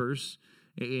of papers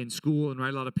in school and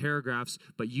write a lot of paragraphs,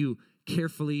 but you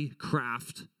carefully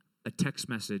craft a text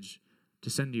message to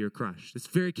send to your crush. It's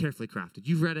very carefully crafted.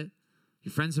 You've read it.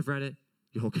 Your friends have read it.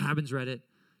 Your whole cabin's read it.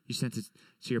 You sent it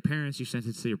to your parents. You sent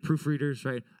it to your proofreaders,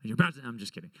 right? And you're about to, I'm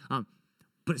just kidding.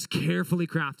 But it's carefully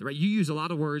crafted, right? You use a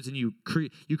lot of words and you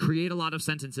create a lot of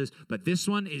sentences, but this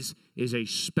one is a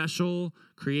special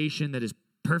creation that is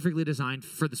perfectly designed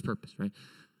for this purpose, right?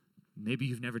 Maybe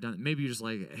you've never done it. Maybe you're just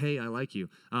like, hey, I like you.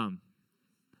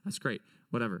 That's great.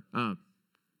 Whatever. But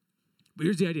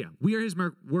here's the idea. We are His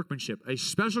workmanship, a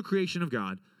special creation of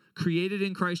God, created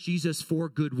in Christ Jesus for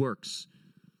good works.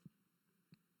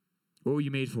 What were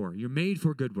you made for? You're made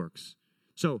for good works.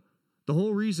 So the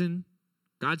whole reason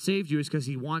God saved you is because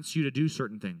He wants you to do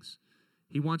certain things.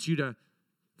 He wants you to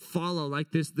follow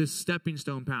like this stepping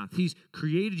stone path. He's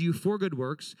created you for good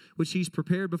works, which He's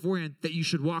prepared beforehand that you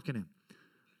should walk in Him.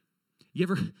 You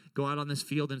ever go out on this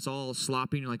field and it's all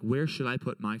sloppy and you're like, where should I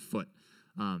put my foot?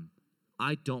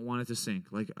 I don't want it to sink.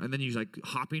 And then you're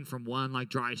hopping from one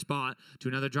dry spot to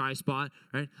another dry spot,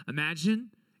 right? Imagine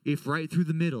if right through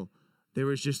the middle there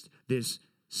was just this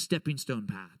stepping stone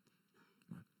path.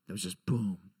 That was just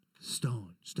boom.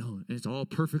 Stone, and it's all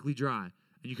perfectly dry.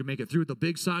 And you can make it through the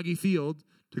big soggy field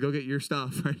to go get your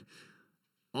stuff, right?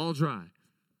 All dry.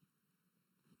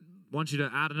 want you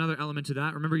to add another element to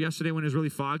that. Remember yesterday when it was really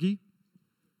foggy?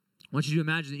 I want you to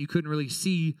imagine that you couldn't really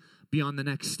see beyond the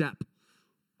next step.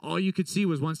 All you could see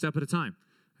was one step at a time.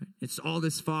 It's all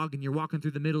this fog, and you're walking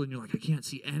through the middle, and you're like, I can't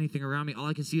see anything around me. All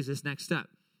I can see is this next step.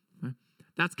 Right?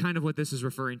 That's kind of what this is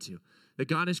referring to. That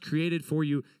God has created for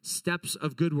you steps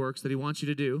of good works that he wants you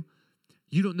to do.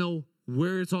 You don't know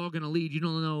where it's all going to lead. You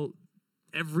don't know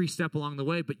every step along the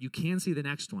way, but you can see the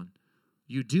next one.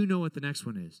 You do know what the next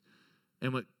one is.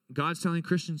 And what God's telling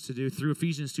Christians to do through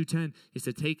Ephesians 2:10 is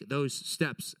to take those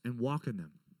steps and walk in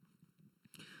them.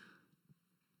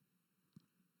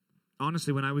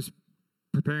 Honestly, when I was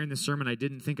preparing this sermon, I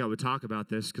didn't think I would talk about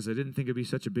this because I didn't think it'd be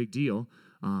such a big deal.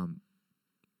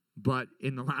 But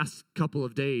in the last couple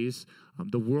of days,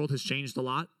 the world has changed a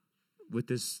lot with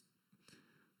this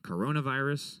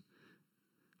coronavirus.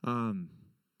 And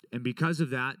because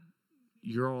of that,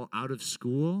 you're all out of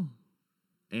school,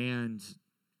 and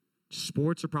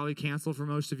sports are probably canceled for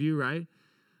most of you, right?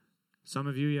 Some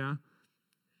of you, yeah.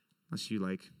 Unless you,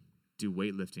 do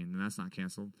weightlifting, and that's not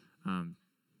canceled.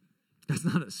 That's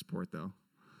not a sport, though.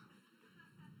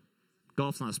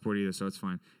 Golf's not a sport either, so it's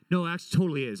fine. No, it actually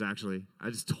totally is, actually.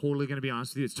 I'm just totally going to be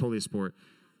honest with you. It's totally a sport.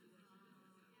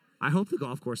 I hope the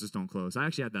golf courses don't close. I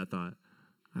actually had that thought.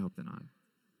 I hope they're not.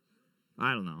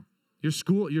 I don't know. Your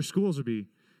schools will be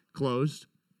closed.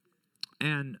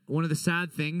 And one of the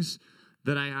sad things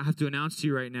that I have to announce to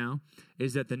you right now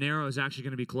is that the Narrow is actually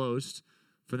going to be closed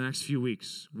for the next few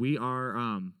weeks. We are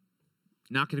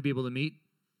not going to be able to meet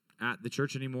at the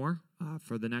church anymore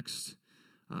for the next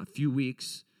few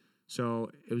weeks.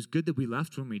 So it was good that we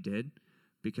left when we did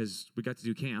because we got to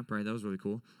do camp, right? That was really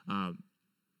cool.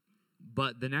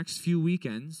 But the next few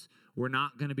weekends, we're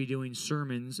not going to be doing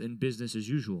sermons and business as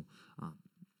usual.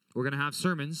 We're going to have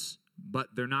sermons, but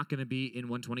they're not going to be in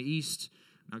 120 East.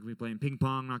 We're not going to be playing ping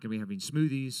pong. Not going to be having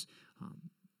smoothies.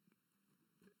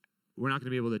 We're not going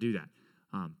to be able to do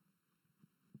that.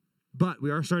 But we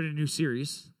are starting a new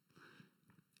series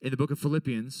in the book of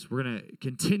Philippians. We're going to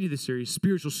continue the series,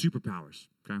 Spiritual Superpowers.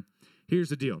 Okay? Here's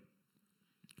the deal.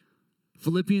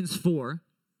 Philippians 4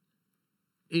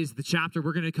 is the chapter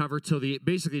we're going to cover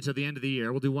basically till the end of the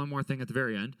year. We'll do one more thing at the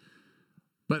very end.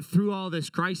 But through all this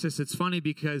crisis, it's funny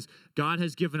because God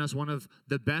has given us one of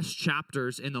the best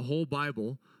chapters in the whole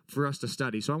Bible for us to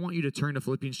study. So I want you to turn to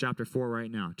Philippians chapter 4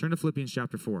 right now. Turn to Philippians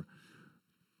chapter 4.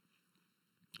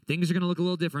 Things are going to look a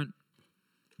little different.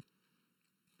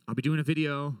 I'll be doing a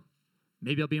video.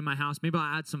 Maybe I'll be in my house. Maybe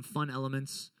I'll add some fun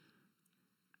elements.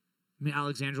 Maybe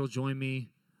Alexandra will join me.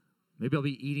 Maybe I'll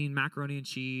be eating macaroni and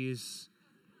cheese.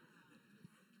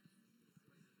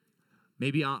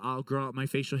 Maybe I'll grow out my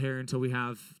facial hair until we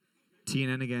have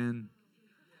TNN again.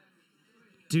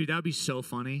 Dude, that would be so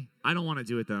funny. I don't want to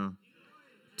do it, though.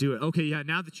 Do it. Okay, yeah,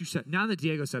 now that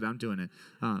Diego said it, I'm doing it.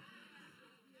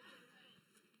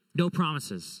 No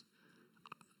promises.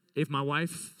 If my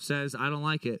wife says, I don't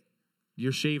like it,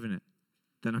 you're shaving it,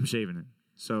 then I'm shaving it.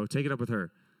 So take it up with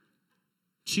her.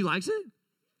 She likes it?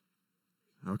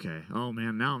 Okay. Oh,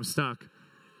 man, now I'm stuck.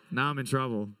 Now I'm in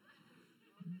trouble.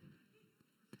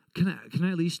 Can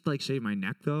I at least, shave my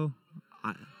neck, though?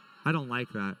 I don't like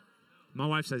that. My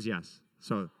wife says yes.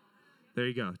 So there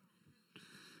you go.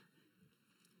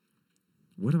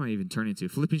 What am I even turning to?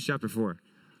 Philippians chapter 4.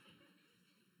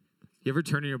 You ever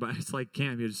turn in your Bible? It's like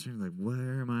camp. You're just like,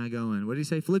 where am I going? What did he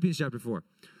say? Philippians chapter 4.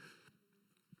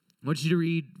 I want you to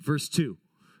read verse 2.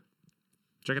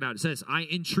 Check it out. It says, I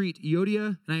entreat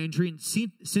Euodia and I entreat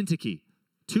Syntyche,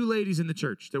 two ladies in the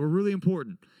church that were really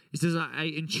important. He says,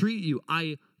 I entreat you,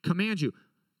 I command you,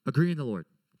 agree in the Lord.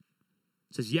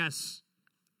 It says, yes,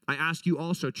 I ask you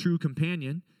also, true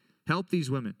companion, help these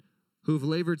women who have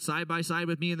labored side by side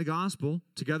with me in the gospel,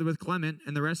 together with Clement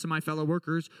and the rest of my fellow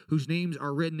workers whose names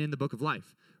are written in the book of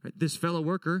life. Right? This fellow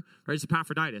worker, right, is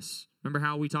Epaphroditus. Remember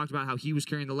how we talked about how he was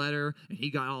carrying the letter and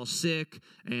he got all sick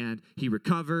and he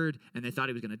recovered and they thought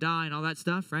he was going to die and all that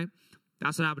stuff, right?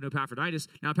 That's what happened to Epaphroditus.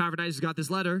 Now Epaphroditus got this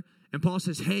letter and Paul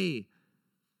says, hey,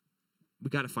 we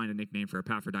got to find a nickname for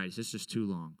Epaphroditus. It's just too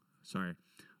long. Sorry.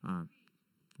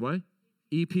 What?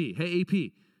 EP. Hey,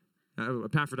 EP.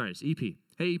 Epaphroditus. EP.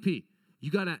 Hey, EP. You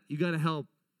gotta help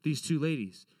these two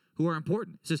ladies who are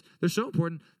important. It says they're so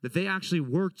important that they actually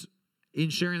worked in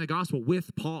sharing the gospel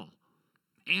with Paul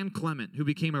and Clement, who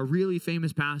became a really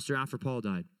famous pastor after Paul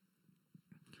died.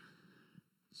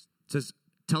 It says,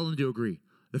 tell them to agree.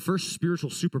 The first spiritual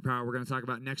superpower we're going to talk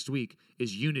about next week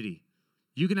is unity.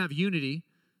 You can have unity,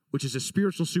 which is a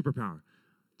spiritual superpower.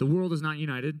 The world is not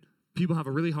united. People have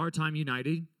a really hard time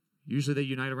uniting. Usually they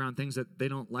unite around things that they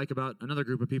don't like about another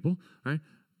group of people, right?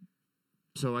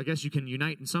 So I guess you can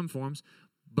unite in some forms,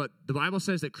 But the Bible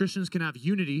says that Christians can have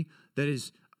unity that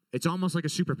is, it's almost like a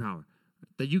superpower.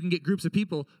 That you can get groups of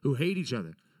people who hate each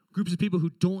other, groups of people who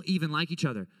don't even like each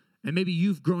other. And maybe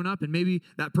you've grown up, and maybe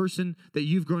that person that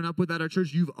you've grown up with at our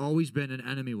church, you've always been an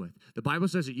enemy with. The Bible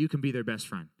says that you can be their best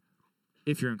friend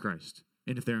if you're in Christ,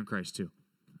 and if they're in Christ too.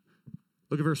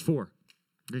 Look at verse 4.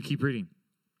 We're going to keep reading.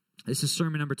 This is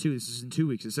sermon number 2. This is in 2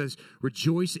 weeks. It says,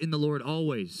 rejoice in the Lord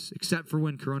always, except for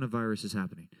when coronavirus is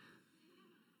happening.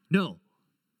 No.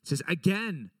 It says,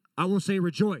 again, I will say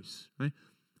rejoice. Right?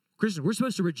 Christians, we're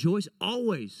supposed to rejoice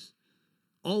always.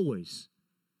 Always.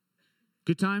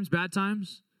 Good times, bad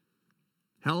times,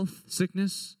 health,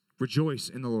 sickness, rejoice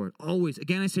in the Lord. Always.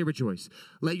 Again, I say rejoice.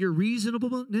 Let your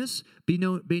reasonableness be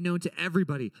known to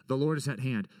everybody. The Lord is at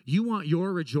hand. You want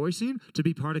your rejoicing to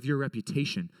be part of your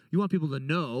reputation. You want people to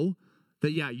know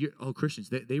that, yeah, Christians,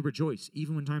 they rejoice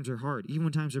even when times are hard, even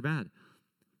when times are bad.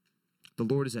 The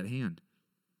Lord is at hand.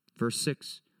 Verse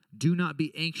 6, do not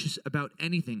be anxious about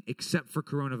anything except for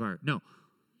coronavirus. No.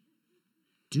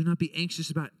 Do not be anxious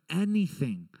about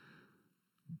anything,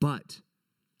 but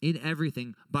in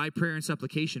everything, by prayer and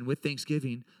supplication, with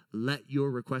thanksgiving, let your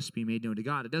requests be made known to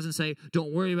God. It doesn't say,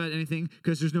 don't worry about anything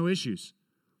because there's no issues.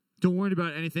 Don't worry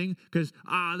about anything because,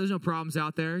 there's no problems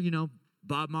out there. You know,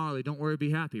 Bob Marley, don't worry,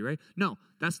 be happy, right? No,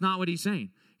 that's not what he's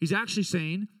saying. He's actually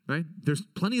saying, right, there's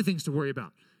plenty of things to worry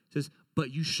about. He says,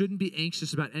 but you shouldn't be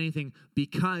anxious about anything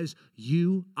because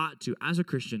you ought to, as a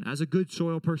Christian, as a good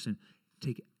soil person,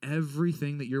 take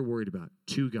everything that you're worried about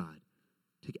to God.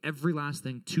 Take every last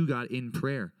thing to God in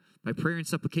prayer, by prayer and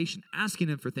supplication, asking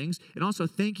Him for things and also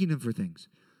thanking Him for things.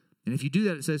 And if you do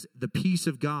that, it says, the peace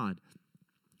of God,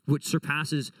 which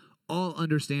surpasses all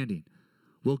understanding,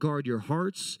 will guard your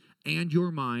hearts and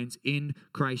your minds in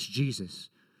Christ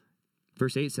Jesus.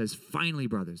 Verse 8 says, finally,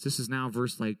 brothers. This is now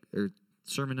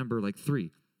sermon number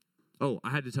 3. Oh,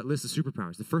 I had to list the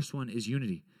superpowers. The first one is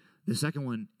unity. The second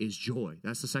one is joy.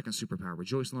 That's the second superpower.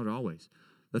 Rejoice in the Lord always.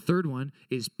 The third one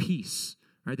is peace.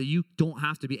 Right, that you don't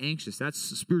have to be anxious. That's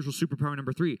spiritual superpower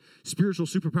number 3. Spiritual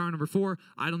superpower number 4,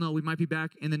 I don't know, we might be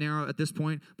back in the narrow at this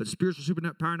point, but spiritual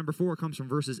superpower number 4 comes from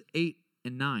verses 8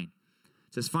 and 9.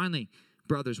 It says, finally,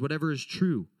 brothers, whatever is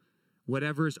true,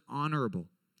 whatever is honorable,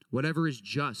 whatever is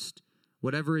just,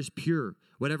 whatever is pure,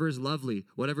 whatever is lovely,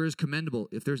 whatever is commendable,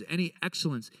 if there's any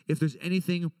excellence, if there's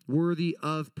anything worthy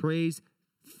of praise,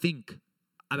 think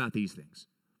about these things.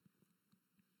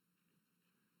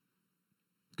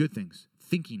 Good things.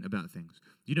 Thinking about things.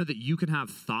 You know that you can have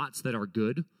thoughts that are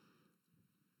good?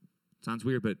 Sounds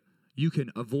weird, but you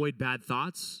can avoid bad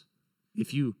thoughts.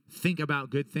 If you think about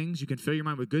good things, you can fill your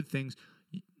mind with good things.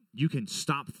 You can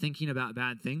stop thinking about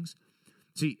bad things.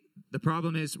 See, the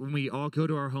problem is when we all go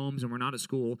to our homes and we're not at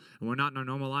school and we're not in our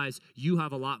normal lives, you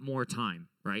have a lot more time,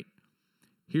 right?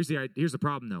 Here's the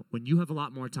problem, though. When you have a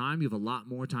lot more time, you have a lot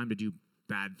more time to do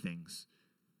bad things.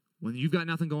 When you've got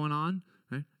nothing going on,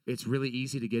 right, it's really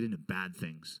easy to get into bad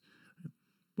things.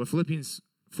 But Philippians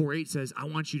 4:8 says, I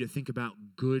want you to think about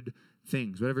good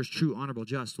things. Whatever is true, honorable,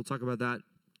 just. We'll talk about that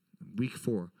week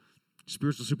 4.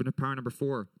 Spiritual superpower number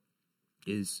 4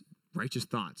 is righteous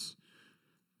thoughts.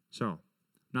 So, I'm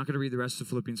not going to read the rest of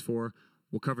Philippians 4.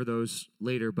 We'll cover those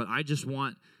later. But I just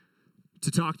want to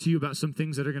talk to you about some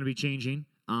things that are going to be changing.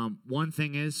 One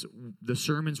thing is the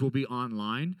sermons will be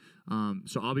online.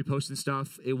 So I'll be posting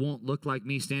stuff. It won't look like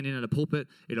me standing at a pulpit.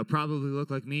 It'll probably look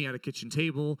like me at a kitchen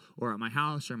table or at my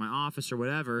house or my office or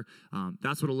whatever.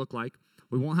 That's what it'll look like.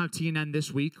 We won't have TNN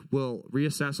this week. We'll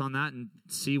reassess on that and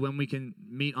see when we can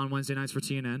meet on Wednesday nights for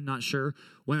TNN. Not sure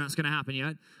when that's going to happen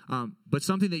yet. But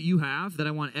something that you have that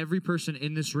I want every person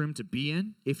in this room to be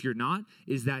in, if you're not,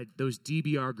 is that those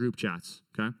DBR group chats,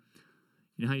 okay?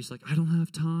 You know how you're just like, I don't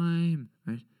have time,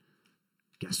 right?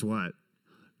 Guess what?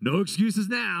 No excuses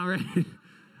now, right?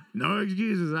 No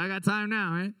excuses. I got time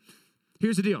now, right?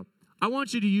 Here's the deal. I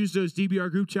want you to use those DBR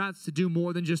group chats to do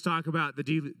more than just talk about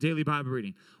the daily Bible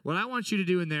reading. What I want you to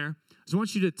do in there is I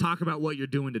want you to talk about what you're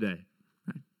doing today,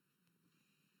 right?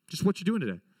 Just what you're doing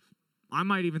today. I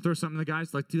might even throw something to the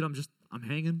guys like, dude, I'm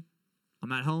hanging.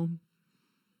 I'm at home.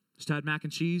 Just had mac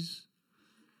and cheese.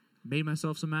 Made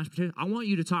myself some mashed potatoes. I want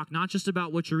you to talk not just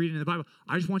about what you're reading in the Bible.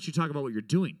 I just want you to talk about what you're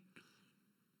doing.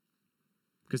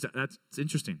 Because that's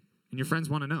interesting. And your friends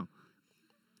want to know.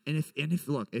 And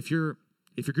if your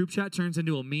group chat turns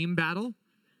into a meme battle,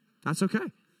 that's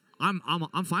okay. I'm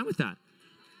fine with that.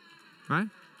 Right?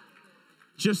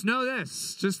 Just know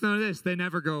this. They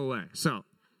never go away. So,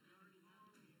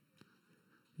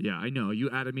 yeah, I know. You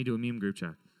added me to a meme group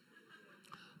chat.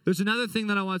 There's another thing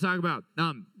that I want to talk about.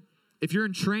 If you're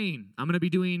in Train, I'm going to be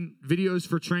doing videos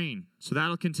for Train. So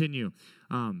that'll continue.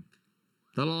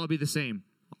 That'll all be the same.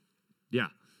 Yeah.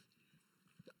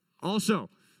 Also,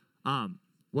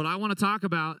 what I want to talk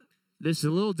about, this is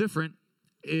a little different,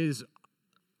 is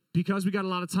because we got a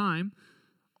lot of time,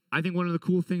 I think one of the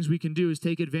cool things we can do is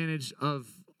take advantage of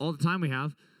all the time we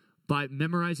have by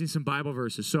memorizing some Bible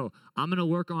verses. So I'm going to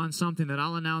work on something that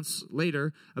I'll announce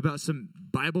later about some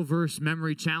Bible verse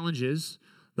memory challenges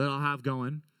that I'll have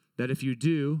going, that if you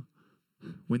do,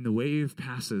 when the wave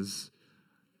passes,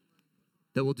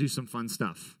 that we'll do some fun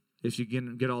stuff if you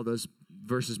can get all those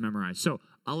verses memorized. So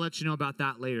I'll let you know about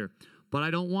that later. But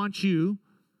I don't want you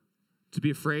to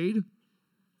be afraid.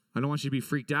 I don't want you to be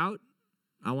freaked out.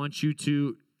 I want you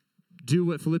to do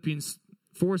what Philippians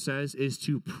 4 says, is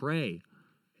to pray.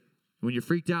 When you're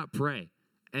freaked out, pray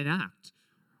and act.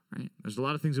 Right? There's a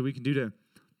lot of things that we can do to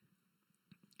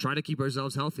try to keep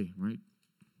ourselves healthy, right?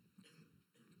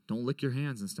 Don't lick your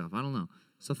hands and stuff. I don't know.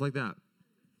 Stuff like that.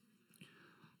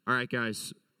 All right,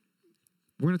 guys.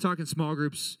 We're going to talk in small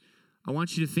groups. I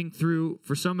want you to think through,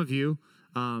 for some of you,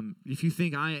 if you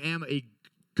think I am a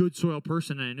good soil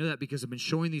person, and I know that because I've been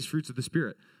showing these fruits of the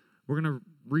Spirit, we're going to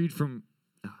read from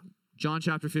John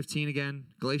chapter 15 again,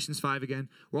 Galatians 5 again.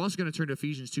 We're also going to turn to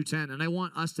Ephesians 2:10, and I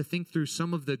want us to think through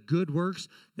some of the good works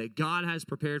that God has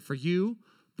prepared for you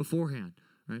beforehand,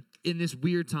 right? In this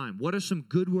weird time. What are some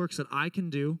good works that I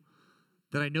can do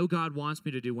that I know God wants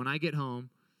me to do when I get home?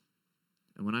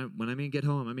 And when I mean get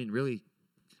home, I mean really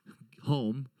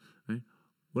home, right?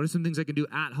 What are some things I can do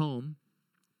at home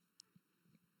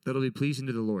that'll be pleasing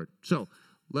to the Lord? So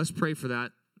let's pray for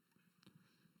that.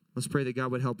 Let's pray that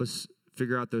God would help us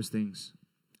figure out those things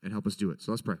and help us do it.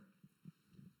 So let's pray.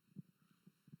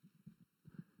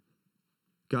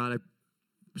 God, I'm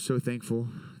so thankful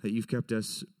that you've kept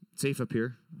us safe up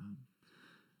here.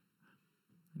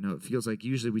 I know it feels like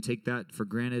usually we take that for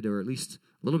granted, or at least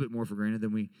a little bit more for granted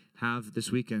than we have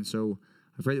this weekend. So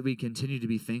I pray that we continue to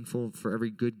be thankful for every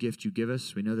good gift you give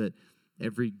us. We know that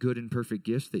every good and perfect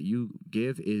gift that you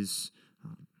give is,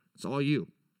 it's all you.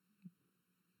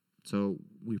 So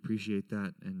we appreciate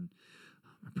that. And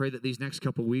I pray that these next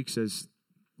couple weeks, as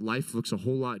life looks a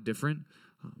whole lot different,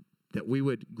 that we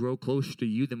would grow closer to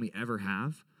you than we ever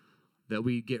have, that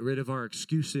we get rid of our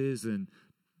excuses and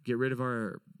get rid of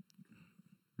our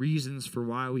reasons for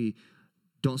why we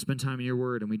don't spend time in your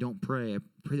word and we don't pray. I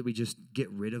pray that we just get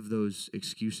rid of those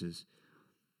excuses.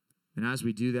 And as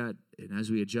we do that, and as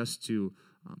we adjust to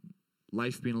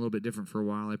life being a little bit different for a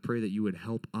while, I pray that you would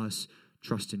help us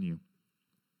trust in you.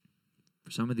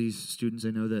 For some of these students,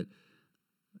 I know that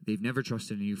they've never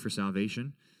trusted in you for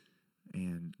salvation,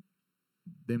 and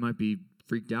they might be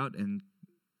freaked out, and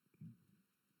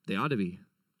they ought to be.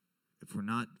 If we're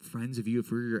not friends of you,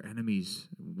 if we're your enemies,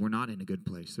 we're not in a good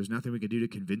place. There's nothing we can do to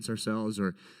convince ourselves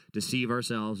or deceive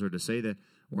ourselves or to say that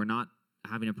we're not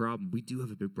having a problem. We do have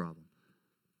a big problem.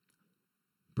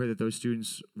 Pray that those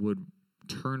students would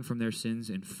turn from their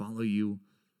sins and follow you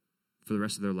for the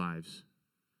rest of their lives.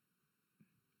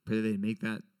 Pray that they make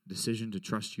that decision to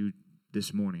trust you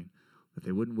this morning. That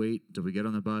they wouldn't wait till we get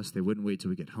on the bus. They wouldn't wait till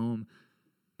we get home.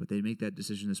 But they'd make that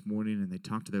decision this morning, and they'd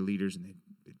talk to their leaders, and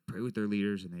they'd pray with their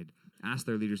leaders, and they'd ask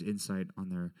their leaders insight on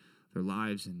their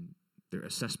lives and their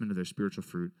assessment of their spiritual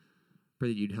fruit. Pray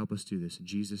that you'd help us do this. In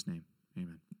Jesus' name,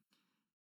 amen.